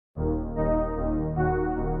I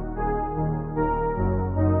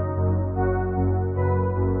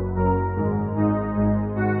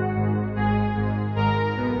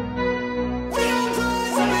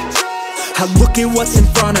look at what's in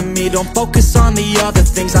front of me, don't focus on the other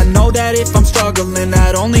things. I know that if I'm struggling,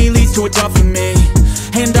 that only leads to a tougher me.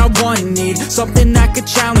 And I want and need something that could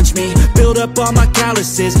challenge me, build up all my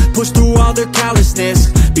calluses, push through all their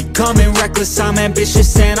callousness. Becoming reckless, I'm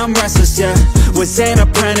ambitious and I'm restless, yeah. Was an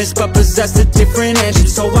apprentice but possessed a different engine,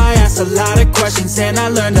 so I asked a lot of questions and I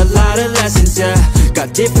learned a lot of lessons, yeah.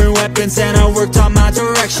 Got different weapons and I worked on my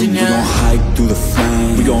direction, yeah. We gon' hike through the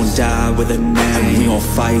flame, we gon' die with a name. We gon'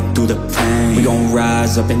 fight through the pain, we gon'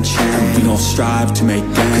 rise up and change. We gon' strive to make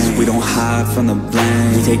gains, cause we don't hide from the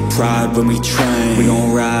blame. We take pride when we train, we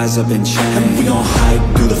gon' rise up and change. We gon'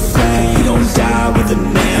 hike through the flame, we gon' die with a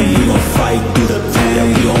name. We gon' fight through the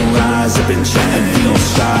pain, we gon' rise up and change. We gon'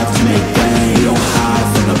 strive to make gains, we don't hide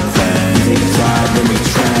from the pain. We take pride when we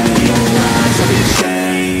train, we gon' rise up and change.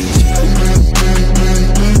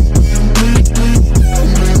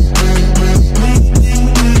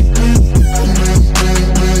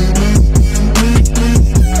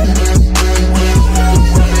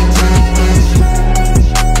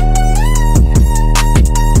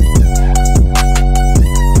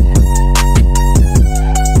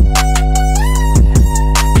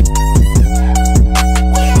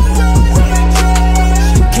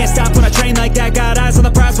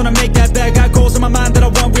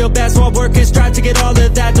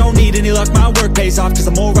 My work pays off, cause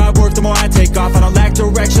the more I work, the more I take off. I don't lack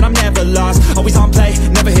direction, I'm never lost. Always on play,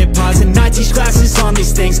 never hit pause. And I teach classes on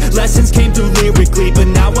these things. Lessons came through lyrically, but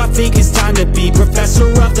now I think it's time to be professor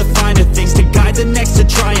of the finer things, to guide the next to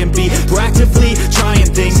try and be proactively trying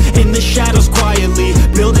things in the shadows quietly,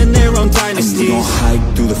 building their own dynasty. And we gon'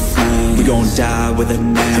 hike through the flame, we gon' die with a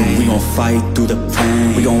name. We gon' fight through the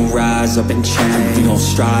pain, we gon' rise up and change. We gon'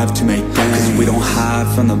 strive to make gains, cause we don't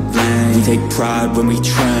hide from the blame. We take pride when we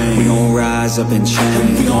train, we gon' rise up and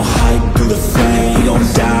change. We gon' hike through the flame, we gon'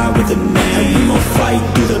 die with a name. We gon' fight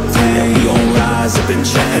through the pain, we gon' rise up and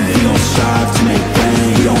change. We gon' strive to make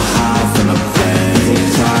gains, we don't hide from the pain. We take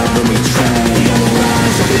pride when we train, we gon'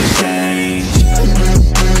 rise up and change.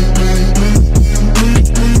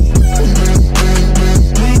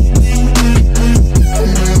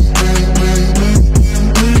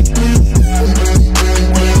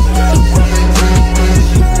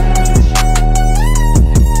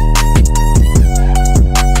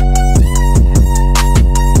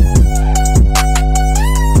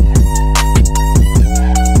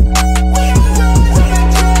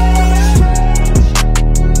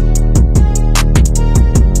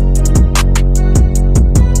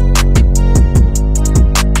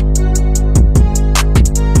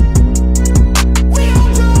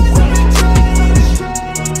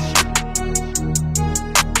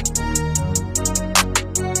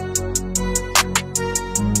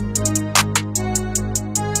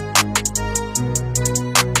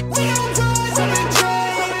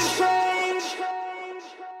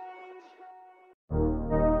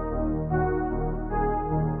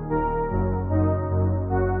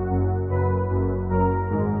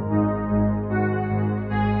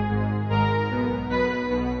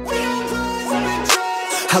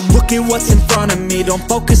 I look at what's in front of me, don't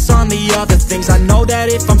focus on the other things. I know that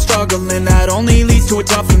if I'm struggling, that only leads to a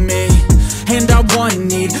tougher me. And I want and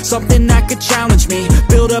need something that could challenge me,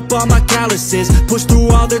 build up all my calluses, push through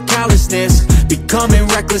all their callousness. Becoming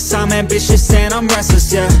reckless, I'm ambitious and I'm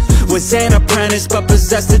restless, yeah. Was an apprentice but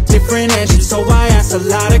possessed a different engine, so I asked a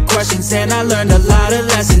lot of questions and I learned a lot of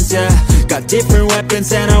lessons, yeah. Got different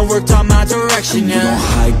weapons and I worked on my direction, yeah. We gon'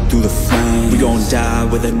 hike through the flame, we gon' die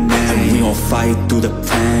with a name. We gon' fight through the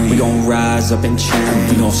pain, we gon' rise up and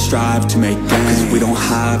change. We gon' strive to make gains, cause we don't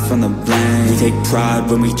hide from the blame. We take pride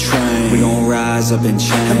when we train, we gon' rise up and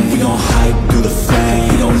change. We gon' hike through the flame,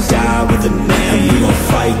 we gon' die with a name. We gon'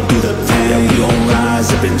 fight through the pain, we gon'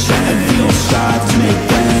 rise up and change. We gon' strive to make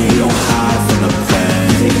gains, we don't hide from the pain.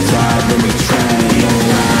 We take pride when we train, we gon'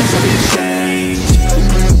 rise up and change.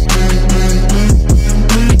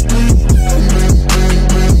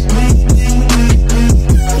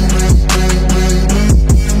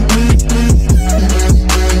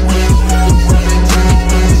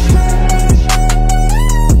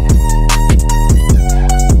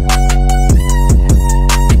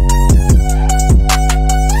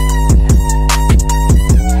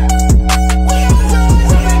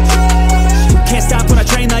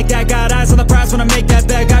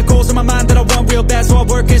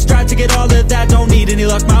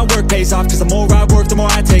 Luck, my work pays off, cause the more I work, the more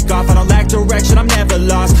I take off. I don't lack direction, I'm never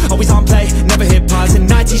lost. Always on play, never hit pause.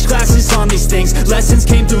 And I teach classes on these things. Lessons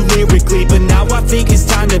came through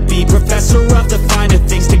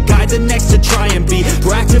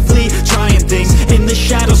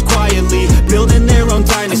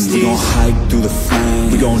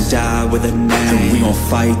gon'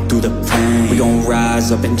 fight through the pain. We gon'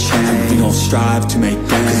 rise up and change. We gon' strive to make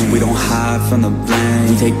gains, cause we don't hide from the blame.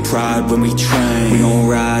 We take pride when we train. We gon'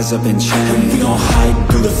 rise up and change. We gon' hide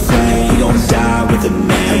through the flame. We gon' die with a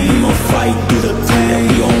name. We gon' fight through the pain.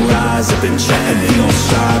 We gon' rise up and change. We gon'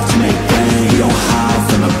 strive to make gains. We don't hide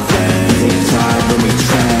from the blame. We take pride when we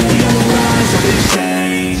train. We gon' rise up and change.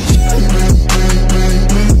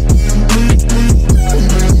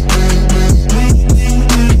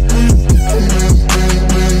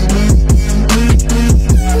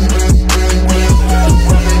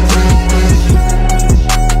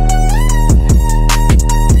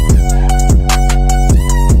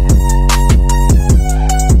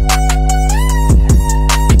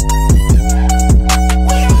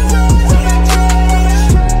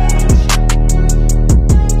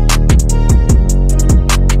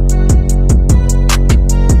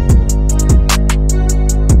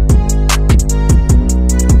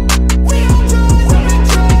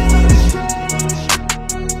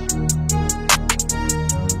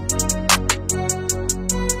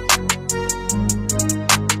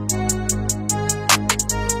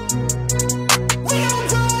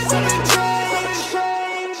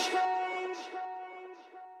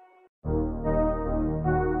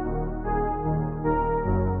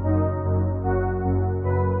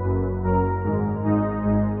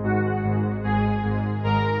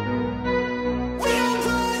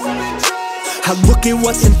 I look at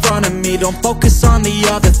what's in front of me, don't focus on the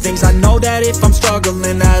other things. I know that if I'm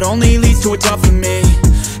struggling, that only leads to a tougher me.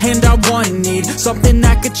 And I want, need something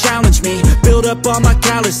that could challenge me. Build up all my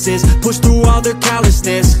calluses, push through all their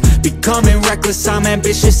callousness. Becoming reckless, I'm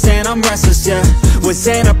ambitious and I'm restless, yeah. Was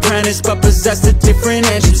an apprentice but possessed a different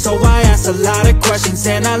engine, so I asked a lot of questions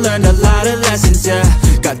and I learned a lot of lessons, yeah.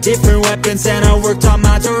 Got different weapons and I worked on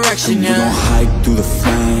my direction, yeah. We gon' hike through the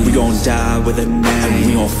flame, we gon' die with a name.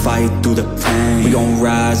 We gon' fight through the pain, we gon'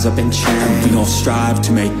 rise up and change. We gon' strive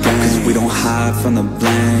to make gains, cause we don't hide from the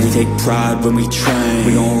blame. We take pride when we train,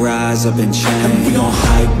 we gon' rise up and change. We gon'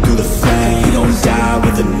 hike through the flame, we gon' die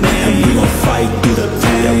with a name. We gon' fight through the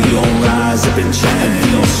pain, we gon' rise up and change.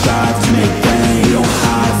 We gon' strive to make gains, we don't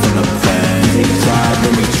hide from the pain. We take pride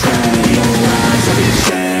when we train, we gon' rise up and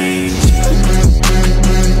change.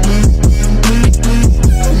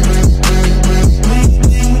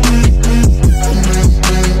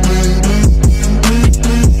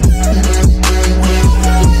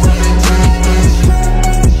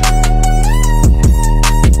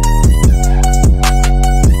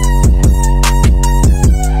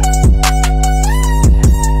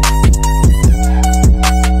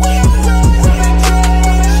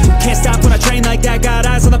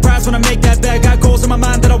 When I make that bet, got goals in my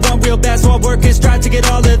mind that I want real bad, so I work and strive to get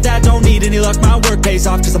all of that. Don't need any luck, my work pays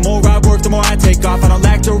off, cause the more I work, the more I take off. I don't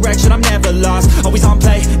lack direction, I'm never lost, always on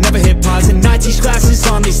play, never hit pause. And I teach classes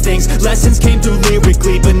on these things, lessons came through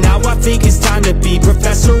lyrically, but now I think it's time to be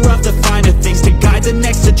professor of the finer things, to guide the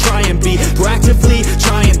next to try and be proactively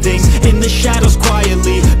trying things in the shadows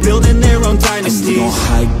quietly, building their own dynasty. And we gon'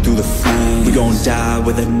 hike through the flame, we gon' die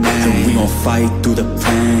with a name. We gon' fight through the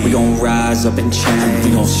pain, we gon' rise up and change.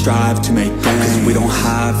 We gon' strive to make gains, cause we don't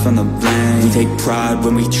hide from the blame. We take pride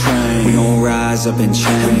when we train, we gon' rise up and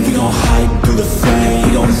change. We gon' hike through the flame,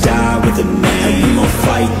 we gon' die with a name. We gon'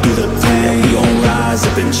 fight through the pain, we gon' rise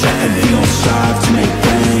up and change. We gon' strive to make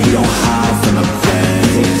gains, we don't hide from the blame.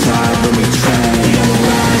 We take pride when we train, we gon'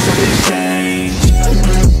 rise up and change.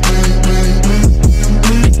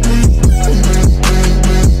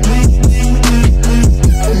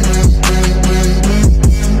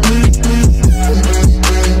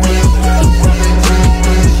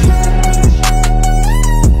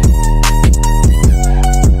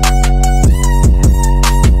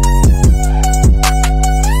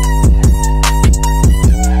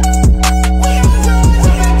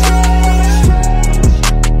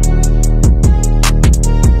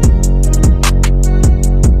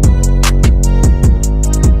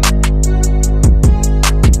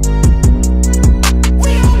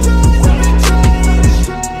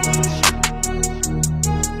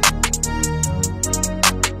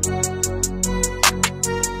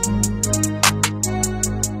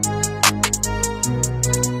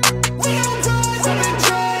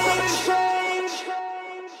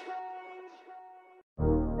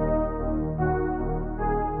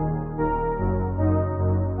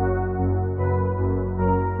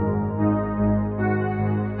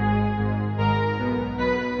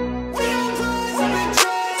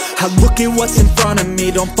 I look at what's in front of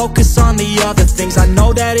me, don't focus on the other things. I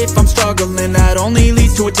know that if I'm struggling, that only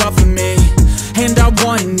leads to a tougher me. And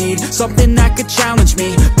I need something that could challenge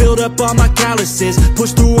me. Build up all my calluses,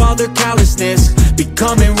 push through all their callousness.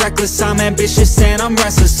 Becoming reckless, I'm ambitious and I'm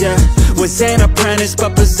restless, yeah. Was an apprentice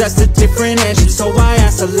but possessed a different engine. So I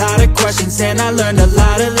asked a lot of questions and I learned a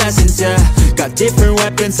lot of lessons, yeah. Got different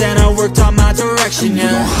weapons and I worked on my direction, yeah.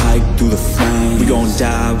 We gon' hike through the flame, we gon'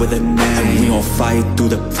 die with a name. We gon' fight through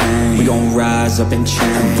the pain, we gon' rise up and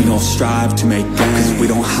change. We gon' strive to make gains, cause we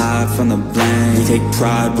don't hide from the blame. We take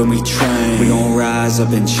pride when we train, we gon' rise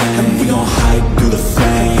up and change. We gon' hike through the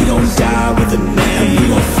flame, we gon' die with a name. We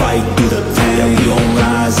gon' fight through the pain, we gon'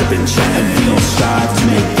 rise up and change. We gon' strive to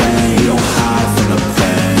make gains, we don't hide from the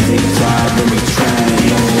blame. We take pride when we train, we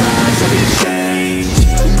gon' rise up and change.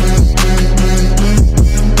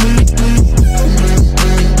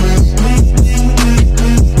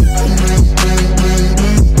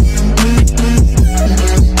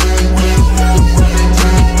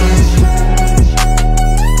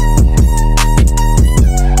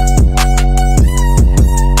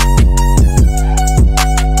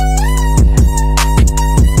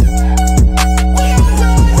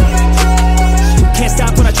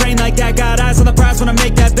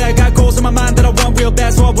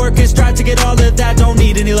 So I work and strive to get all of that. Don't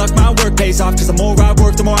need any luck, my work pays off. Cause the more I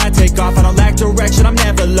work, the more I take off. I don't lack direction, I'm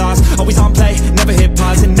never lost. Always on play, never hit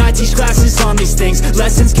pause. And I teach classes on these things.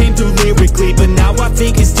 Lessons came through lyrically, but now I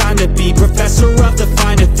think it's time to be professor of the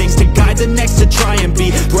finer things. To guide the next, to try and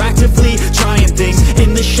be proactively trying things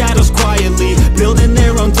in the shadows quietly, building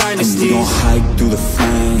their own dynasty. We gon' hike through the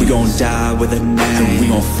flame, we gon' die with a name. We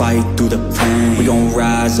gon' fight through the pain, we gon'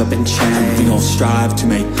 rise up and change. We gon' strive to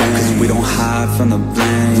make gains, cause we don't hide from the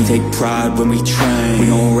blame. We take pride when we train, we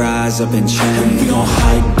gon' rise up and change. We gon'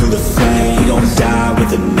 hike through the flame, we gon' die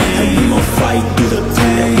with a name. We gon' fight through the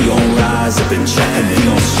pain, we gon' rise up and change. We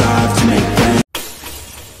gon' strive